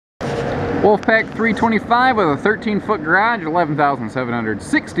Wolfpack 325 with a 13-foot garage,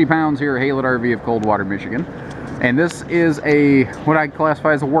 11,760 pounds here at Haylett RV of Coldwater, Michigan. And this is what I'd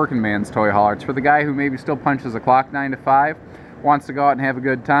classify as a working man's toy hauler. It's for the guy who maybe still punches the clock 9 to 5, wants to go out and have a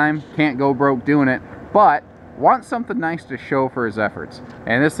good time, can't go broke doing it, but wants something nice to show for his efforts.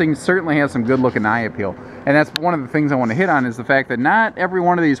 And this thing certainly has some good looking eye appeal. And that's one of the things I want to hit on, is the fact that not every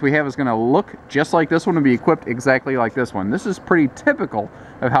one of these we have is going to look just like this one and be equipped exactly like this one. This is pretty typical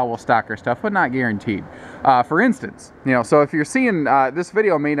of how we'll stock our stuff, but not guaranteed. For instance, so if you're seeing this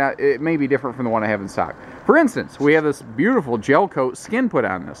video, it may be different from the one I have in stock. For instance, we have this beautiful gel coat skin put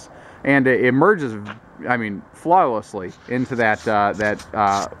on this, and it emerges, I mean, flawlessly into that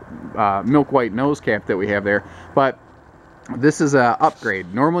milk white nose cap that we have there. But this is an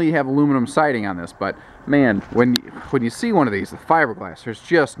upgrade. Normally you have aluminum siding on this, but man, when you see one of these, the fiberglass, there's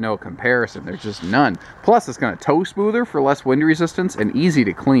just no comparison. There's just none. Plus, it's going to toe smoother for less wind resistance and easy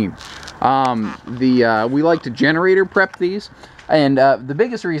to clean. We like to generator prep these, and the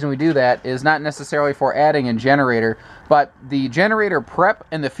biggest reason we do that is not necessarily for adding a generator, but the generator prep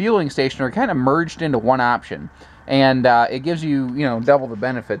and the fueling station are kind of merged into one option. And it gives you, double the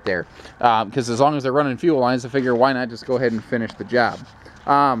benefit there. Because as long as they're running fuel lines, I figure why not just go ahead and finish the job.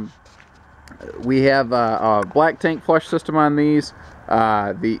 We have a black tank flush system on these.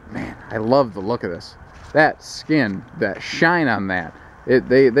 Man, I love the look of this. That skin, that shine on that.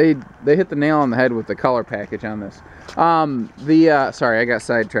 They hit the nail on the head with the color package on this. Sorry, I got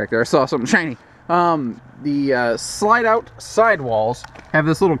sidetracked there. I saw something shiny. The slide out sidewalls have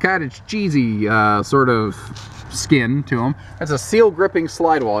this little cottage cheesy sort of skin to them. That's a seal gripping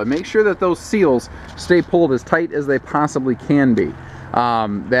slide wall. And make sure that those seals stay pulled as tight as they possibly can be.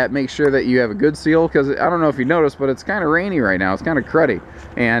 That makes sure that you have a good seal, because I don't know if you noticed, but it's kind of rainy right now. It's kind of cruddy,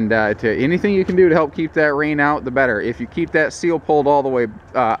 and anything you can do to help keep that rain out, the better. If you keep that seal pulled all the way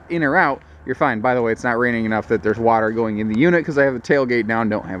in or out, you're fine. By the way, it's not raining enough that there's water going in the unit, because I have the tailgate down,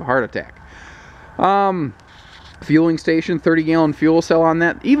 don't have a heart attack. Fueling station, 30-gallon fuel cell on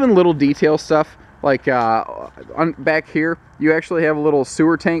that. Even little detail stuff, like back here, you actually have a little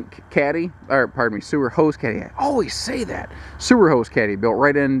sewer tank caddy, or pardon me, sewer hose caddy. I always say that. Sewer hose caddy built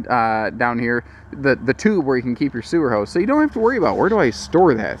right in down here, the tube where you can keep your sewer hose. So you don't have to worry about where do I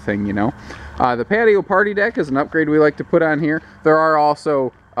store that thing, The patio party deck is an upgrade we like to put on here. There are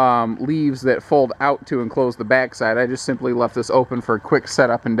also leaves that fold out to enclose the backside. I just simply left this open for a quick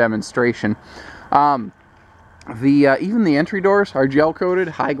setup and demonstration. Even the entry doors are gel coated,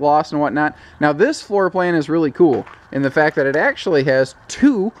 high gloss and whatnot. Now this floor plan is really cool in the fact that it actually has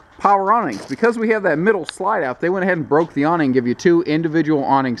 2 power awnings. Because we have that middle slide out, they went ahead and broke the awning, give you 2 individual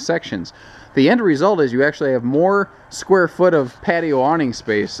awning sections. The end result is you actually have more square foot of patio awning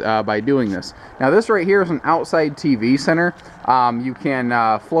space by doing this. Now this right here is an outside TV center. You can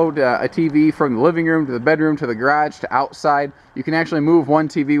float a TV from the living room to the bedroom to the garage to outside. You can actually move one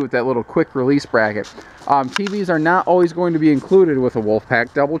TV with that little quick release bracket. TVs are not always going to be included with a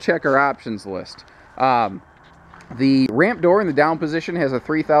Wolfpack. Double check our options list. The ramp door in the down position has a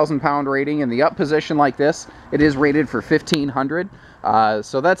 3,000 pound rating. In the up position like this, it is rated for 1,500.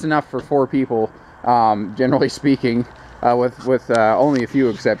 So that's enough for 4 people, generally speaking, with only a few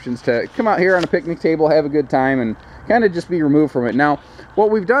exceptions, to come out here on a picnic table, have a good time, and kind of just be removed from it. Now, what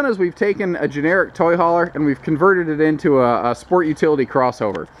we've done is we've taken a generic toy hauler and we've converted it into a sport utility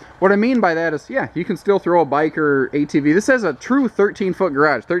crossover. What I mean by that is, yeah, you can still throw a bike or ATV. This has a true 13-foot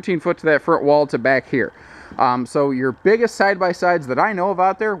garage, 13 foot to that front wall to back here. So your biggest side-by-sides that I know of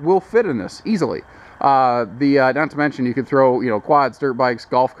out there will fit in this easily. Not to mention you could throw, quads, dirt bikes,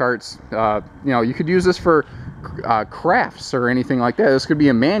 golf carts. You could use this for crafts or anything like that. This could be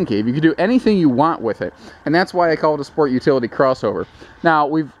a man cave. You could do anything you want with it, and that's why I call it a sport utility crossover. Now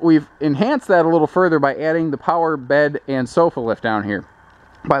we've enhanced that a little further by adding the power bed and sofa lift down here.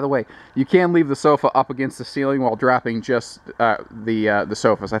 By the way, you can leave the sofa up against the ceiling while dropping just the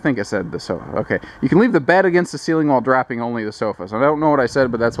sofas. I think I said the sofa. Okay. You can leave the bed against the ceiling while dropping only the sofas. I don't know what I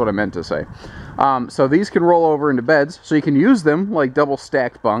said, but that's what I meant to say. So these can roll over into beds, so you can use them like double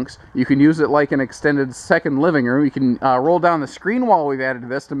stacked bunks. You can use it like an extended second living room. You can roll down the screen wall we've added to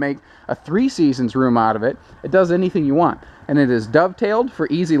this to make a 3 seasons room out of it. It does anything you want. And it is dovetailed for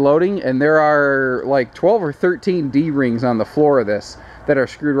easy loading, and there are like 12 or 13 D-rings on the floor of this that are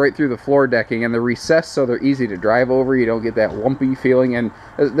screwed right through the floor decking, and they're recessed so they're easy to drive over. You don't get that lumpy feeling, and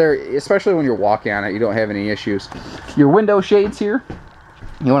especially when you're walking on it, you don't have any issues. Your window shades here,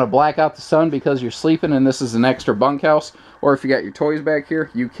 you want to black out the sun because you're sleeping and this is an extra bunkhouse, or if you got your toys back here,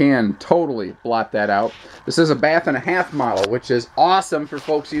 you can totally blot that out. This is a 1.5 bath model, which is awesome for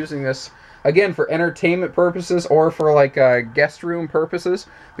folks using this again, for entertainment purposes or for like guest room purposes,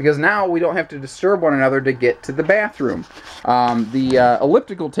 because now we don't have to disturb one another to get to the bathroom. The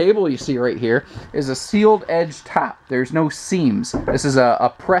elliptical table you see right here is a sealed edge top. There's no seams. This is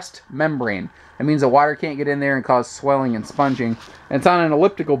a pressed membrane. It means the water can't get in there and cause swelling and sponging. And it's on an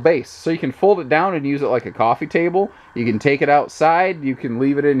elliptical base, so you can fold it down and use it like a coffee table. You can take it outside. You can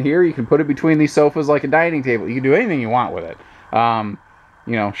leave it in here. You can put it between these sofas like a dining table. You can do anything you want with it.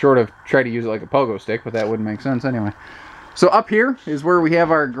 You know, short of try to use it like a pogo stick, but that wouldn't make sense anyway. So up here is where we have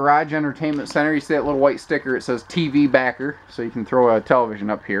our garage entertainment center. You see that little white sticker? It says TV backer, so you can throw a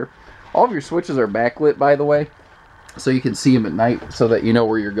television up here. All of your switches are backlit, by the way, so you can see them at night so that you know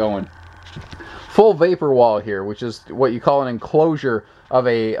where you're going. Full vapor wall here, which is what you call an enclosure of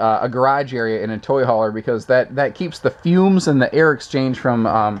a garage area in a toy hauler, because that keeps the fumes and the air exchange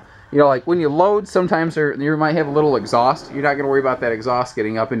from, you know, like when you load, sometimes you might have a little exhaust. You're not going to worry about that exhaust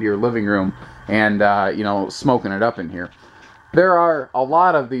getting up into your living room and, you know, smoking it up in here. There are a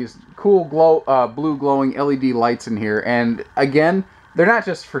lot of these cool blue glowing LED lights in here, and again, they're not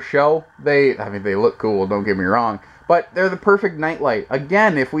just for show. I mean, they look cool, don't get me wrong. But they're the perfect night light.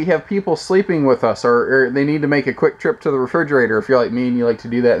 Again, if we have people sleeping with us or they need to make a quick trip to the refrigerator, if you're like me and you like to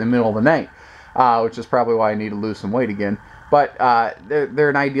do that in the middle of the night, which is probably why I need to lose some weight again. But they're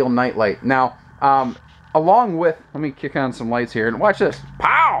an ideal night light. Now, along with, let me kick on some lights here and watch this.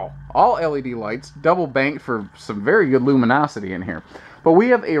 Pow! All LED lights, double banked for some very good luminosity in here. But we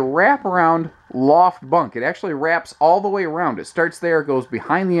have a wraparound loft bunk. It actually wraps all the way around. It starts there, goes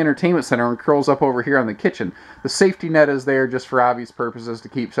behind the entertainment center, and curls up over here on the kitchen. The safety net is there just for obvious purposes to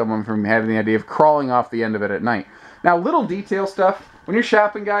keep someone from having the idea of crawling off the end of it at night. Now, little detail stuff. When you're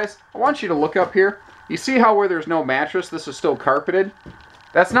shopping, guys, I want you to look up here. You see how where there's no mattress, this is still carpeted?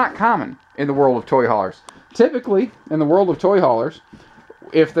 That's not common in the world of toy haulers. Typically, in the world of toy haulers,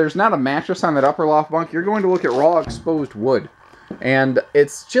 if there's not a mattress on that upper loft bunk, you're going to look at raw exposed wood. And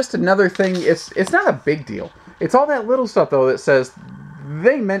it's just another thing. It's not a big deal. It's all that little stuff, though, that says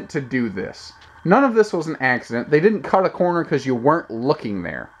they meant to do this. None of this was an accident. They didn't cut a corner because you weren't looking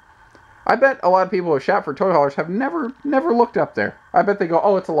there. I bet a lot of people who shop for toy haulers have never looked up there. I bet they go,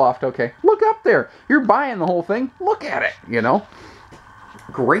 oh, it's a loft. Okay, look up there. You're buying the whole thing. Look at it, you know.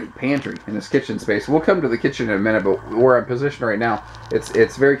 Great pantry in this kitchen space. We'll come to the kitchen in a minute, but where I'm positioned right now,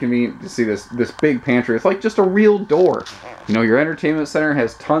 it's very convenient to see this big pantry. It's like just a real door. You know, your entertainment center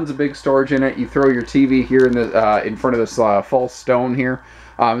has tons of big storage in it. You throw your TV here in front of this false stone here.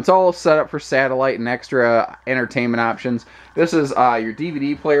 It's all set up for satellite and extra entertainment options. This is your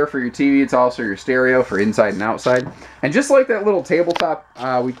DVD player for your TV. It's also your stereo for inside and outside. And just like that little tabletop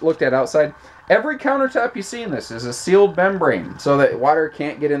we looked at outside, every countertop you see in this is a sealed membrane so that water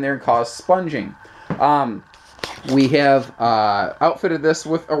can't get in there and cause sponging. We have outfitted this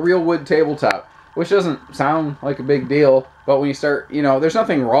with a real wood tabletop, which doesn't sound like a big deal, but when you start, you know, there's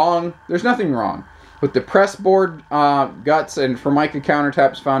nothing wrong. There's nothing wrong with the press board guts and Formica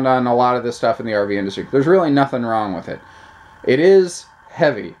countertops found on a lot of this stuff in the RV industry. There's really nothing wrong with it. It is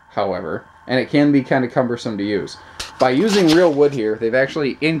heavy, however, and it can be kind of cumbersome to use. By using real wood here, they've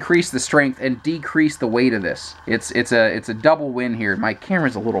actually increased the strength and decreased the weight of this. It's a double win here. My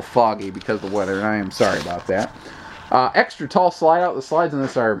camera's a little foggy because of the weather, and I am sorry about that. Extra tall slide out. The slides in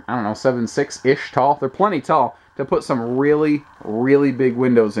this are, I don't know, 7'6"-ish tall. They're plenty tall to put some really, really big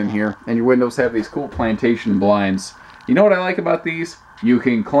windows in here. And your windows have these cool plantation blinds. You know what I like about these? You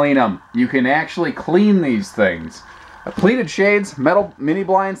can clean them. You can actually clean these things. Pleated shades, metal mini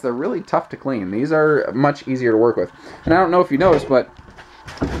blinds, they're really tough to clean. These are much easier to work with. And I don't know if you noticed, but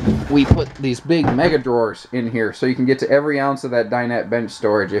we put these big mega drawers in here so you can get to every ounce of that dinette bench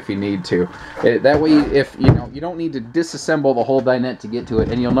storage if you need to. That way, if you know, you don't need to disassemble the whole dinette to get to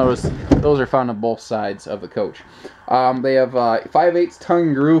it. And you'll notice those are found on both sides of the coach. They have 5/8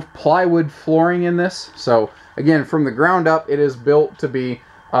 tongue groove plywood flooring in this. So again, from the ground up, it is built to be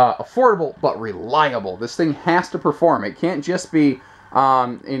affordable but reliable. This thing has to perform. It can't just be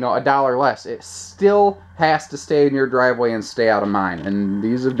you know, $1 less. It still has to stay in your driveway and stay out of mine. And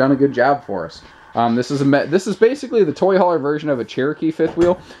these have done a good job for us. This is basically the toy hauler version of a Cherokee fifth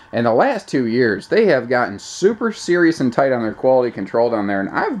wheel. And the last 2 years, they have gotten super serious and tight on their quality control down there, and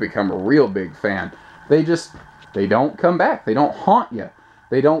I've become a real big fan. They don't come back. They don't haunt you.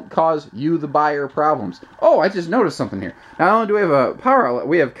 They don't cause you, the buyer, problems. Oh, I just noticed something here. Not only do we have a power outlet,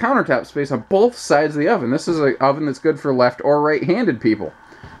 we have countertop space on both sides of the oven. This is an oven that's good for left or right-handed people.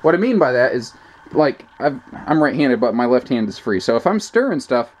 What I mean by that is, like, I'm right-handed, but my left hand is free. So if I'm stirring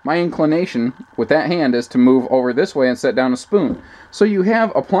stuff, my inclination with that hand is to move over this way and set down a spoon. So you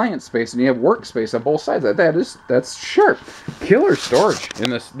have appliance space and you have workspace on both sides. That's sharp. Killer storage in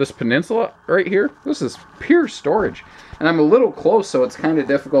this peninsula right here. This is pure storage. And I'm a little close, so it's kind of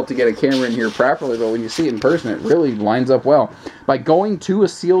difficult to get a camera in here properly, but when you see it in person, it really lines up well. By going to a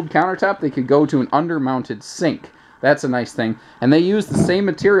sealed countertop, they could go to an under-mounted sink. That's a nice thing. And they use the same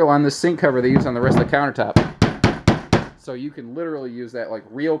material on this sink cover they use on the rest of the countertop. So you can literally use that like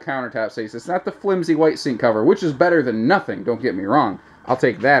real countertop space. It's not the flimsy white sink cover, which is better than nothing, don't get me wrong. I'll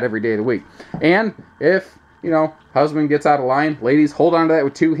take that every day of the week. And if, you know, husband gets out of line, ladies, hold on to that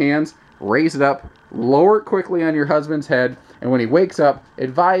with 2 hands, raise it up, lower it quickly on your husband's head, and when he wakes up,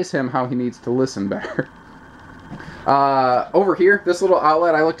 advise him how he needs to listen better. Over here, this little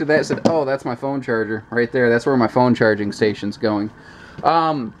outlet, I looked at that and said, oh, that's my phone charger right there. That's where my phone charging station's going.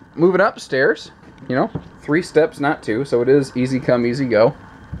 Moving upstairs, you know, 3 steps, not 2, so it is easy come, easy go.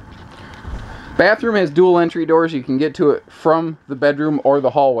 Bathroom has dual entry doors. You can get to it from the bedroom or the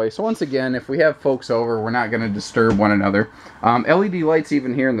hallway. So once again, if we have folks over, we're not going to disturb one another. LED lights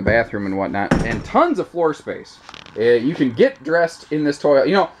even here in the bathroom and whatnot, and tons of floor space. You can get dressed in this toilet.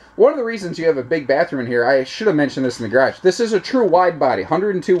 You know, one of the reasons you have a big bathroom in here, I should have mentioned this in the garage. This is a true wide body,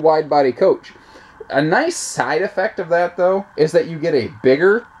 102 wide body coach. A nice side effect of that, though, is that you get a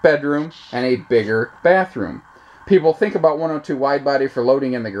bigger bedroom and a bigger bathroom. People think about 102 wide body for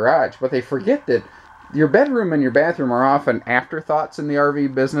loading in the garage, but they forget that your bedroom and your bathroom are often afterthoughts in the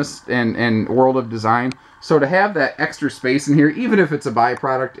RV business and world of design. So to have that extra space in here, even if it's a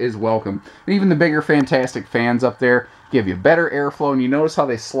byproduct, is welcome. And even the bigger fantastic fans up there give you better airflow. And you notice how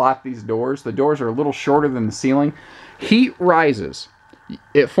they slot these doors? The doors are a little shorter than the ceiling. Heat rises.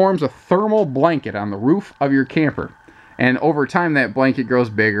 It forms a thermal blanket on the roof of your camper. And over time, that blanket grows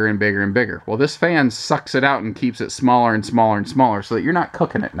bigger and bigger and bigger. Well, this fan sucks it out and keeps it smaller and smaller and smaller so that you're not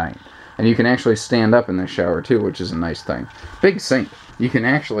cooking at night. And you can actually stand up in this shower, too, which is a nice thing. Big sink. You can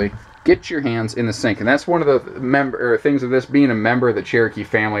actually get your hands in the sink. And that's one of the things of this being a member of the Cherokee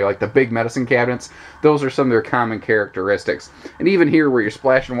family, like the big medicine cabinets. Those are some of their common characteristics. And even here where you're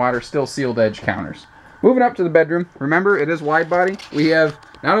splashing water, still sealed edge counters. Moving up to the bedroom, remember, it is wide body. We have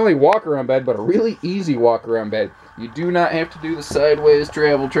not only walk-around bed, but a really easy walk-around bed. You do not have to do the sideways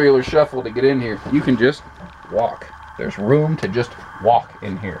travel trailer shuffle to get in here. You can just walk. There's room to just walk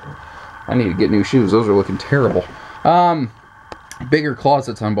in here. I need to get new shoes. Those are looking terrible. Bigger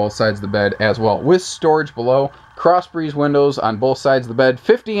closets on both sides of the bed as well, with storage below. Cross breeze windows on both sides of the bed.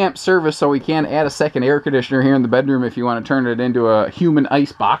 50 amp service, so we can add a second air conditioner here in the bedroom if you want to turn it into a human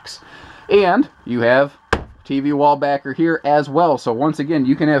ice box. And you have TV wall backer here as well. So once again,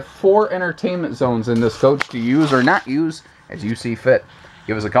 you can have 4 entertainment zones in this coach to use or not use as you see fit.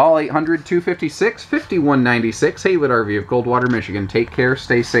 Give us a call, 800-256-5196. Haylett RV of Coldwater, Michigan. Take care,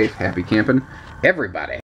 stay safe, happy camping, everybody.